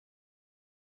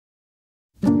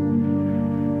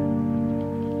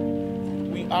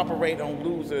operate on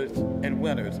losers and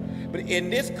winners. But in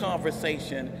this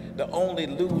conversation, the only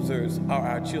losers are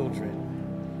our children.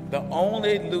 The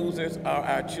only losers are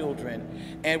our children.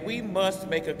 And we must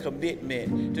make a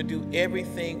commitment to do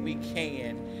everything we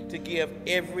can to give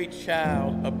every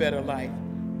child a better life.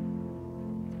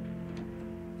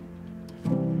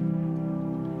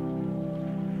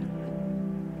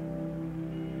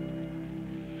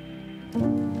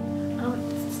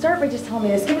 Start by just telling me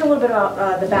this. Give me a little bit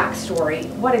about the backstory.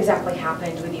 What exactly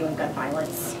happened with you in gun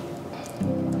violence?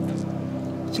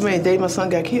 You mean the day my son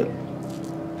got killed?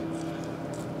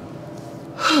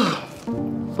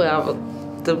 Well,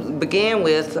 to begin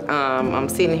with, I'm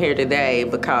sitting here today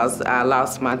because I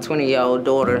lost my 20-year-old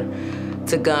daughter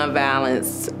to gun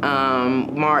violence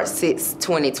March 6,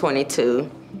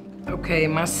 2022. Okay,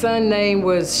 my son's name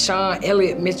was Sean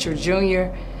Elliott Mitchell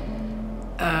Jr.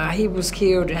 He was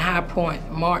killed in High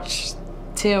Point, March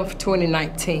 10th,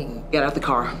 2019. Got out the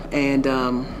car, and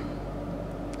the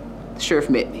sheriff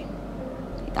met me.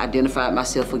 He identified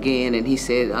myself again, and he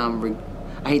said,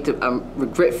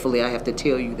 regretfully, I have to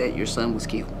tell you that your son was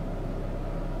killed.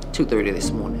 2:30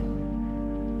 this morning.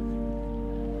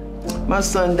 My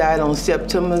son died on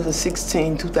September the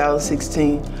 16th,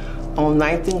 2016, on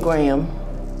 9th and Graham.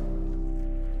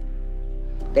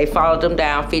 They followed him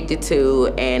down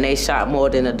 52, and they shot more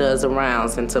than a dozen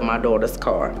rounds into my daughter's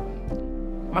car.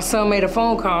 My son made a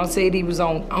phone call and said he was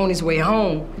on his way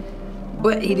home,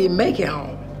 but he didn't make it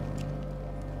home.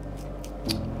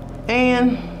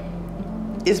 And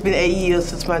it's been 8 years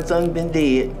since my son's been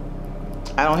dead.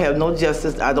 I don't have no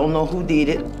justice. I don't know who did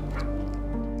it.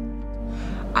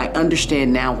 I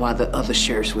understand now why the other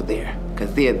sheriffs were there,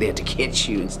 because they're there to catch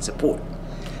you and support,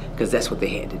 because that's what they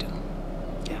had to do.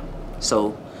 Yeah.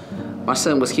 So my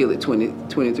son was killed at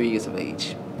 23 years of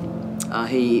age.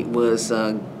 He was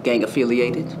gang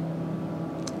affiliated,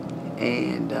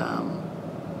 and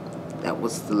that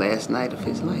was the last night of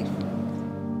his life.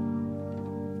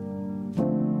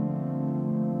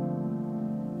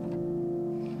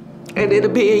 And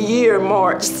it'll be a year,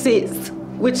 March 6th,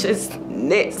 which is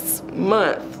next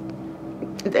month,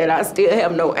 that I still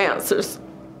have no answers.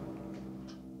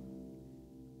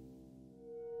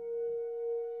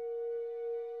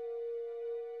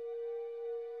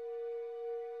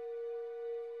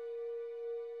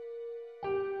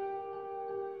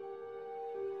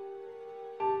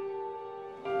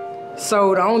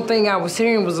 So the only thing I was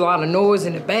hearing was a lot of noise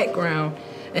in the background,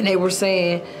 and they were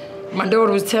saying, my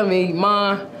daughter was telling me,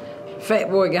 "Mom, fat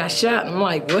boy got shot." And I'm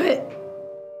like, what?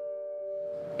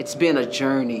 It's been a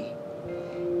journey.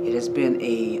 It has been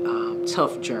a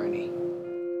tough journey.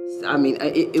 I mean,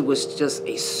 it was just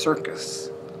a circus.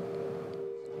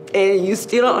 And you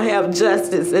still don't have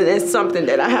justice, and it's something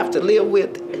that I have to live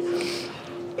with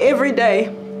every day,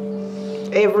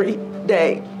 every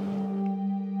day.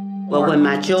 Well, when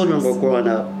my children were growing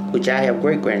up, which I have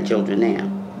great-grandchildren now,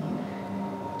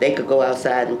 they could go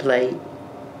outside and play,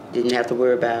 didn't have to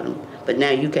worry about them. But now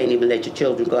you can't even let your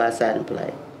children go outside and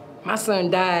play. My son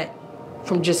died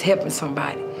from just helping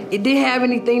somebody. It didn't have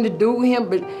anything to do with him,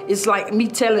 but it's like me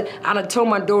telling, I done told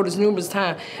my daughters numerous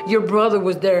times, your brother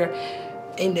was there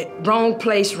in the wrong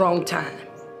place, wrong time.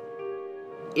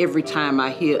 Every time I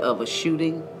hear of a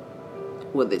shooting,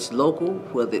 whether it's local,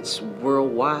 whether it's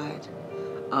worldwide,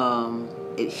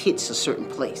 it hits a certain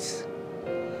place.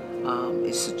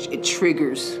 It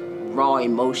triggers raw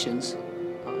emotions.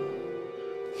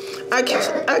 I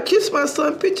kiss my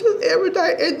son pictures every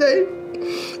night and day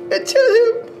and tell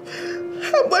him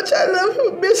how much I love him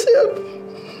and miss him.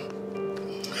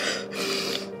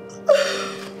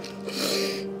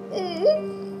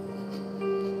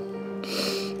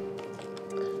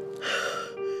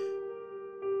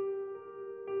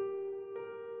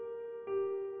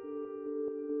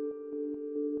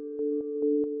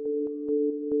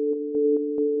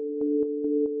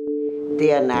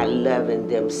 They're not loving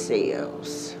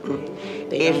themselves.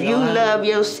 If you love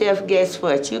yourself, guess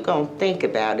what? You're gonna think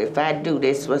about, if I do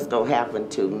this, what's gonna happen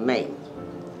to me?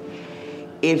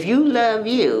 If you love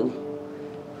you,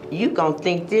 you're gonna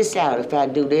think this out. If I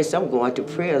do this, I'm going to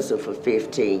prison for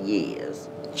 15 years.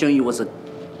 Junior was a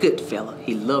good fella.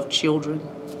 He loved children.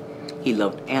 He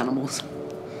loved animals.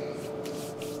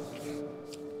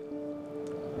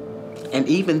 And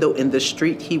even though in the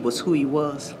street he was who he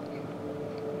was,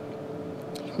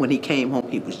 when he came home,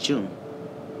 he was June.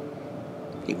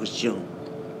 He was June.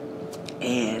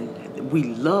 And we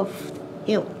loved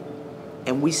him.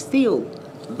 And we still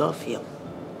love him.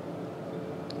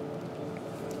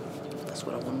 That's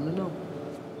what I want him to know.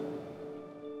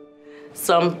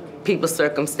 Some people's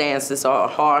circumstances are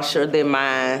harsher than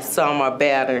mine. Some are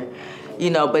better. you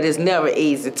know, but it's never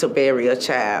easy to bury a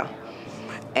child.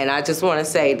 And I just want to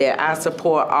say that I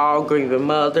support all grieving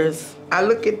mothers. I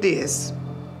look at this.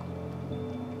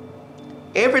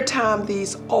 Every time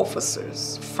these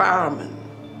officers, firemen,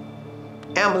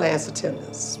 ambulance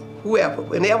attendants, whoever,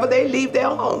 whenever they leave their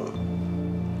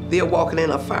home, they're walking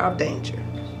in a fire of danger.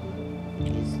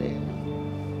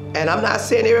 And I'm not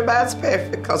saying everybody's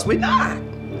perfect, because we're not.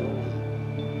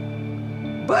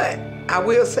 But I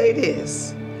will say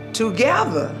this,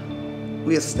 together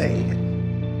we'll stand.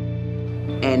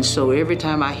 And so every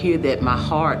time I hear that, my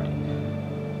heart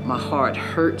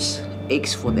hurts,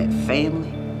 aches for that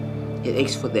family. It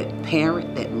aches for that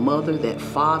parent, that mother, that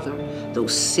father,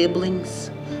 those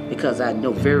siblings, because I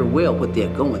know very well what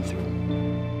they're going through.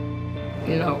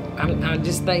 You know, I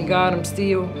just thank God I'm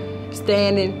still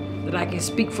standing, that I can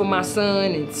speak for my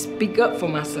son and speak up for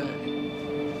my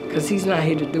son, because he's not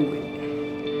here to do it.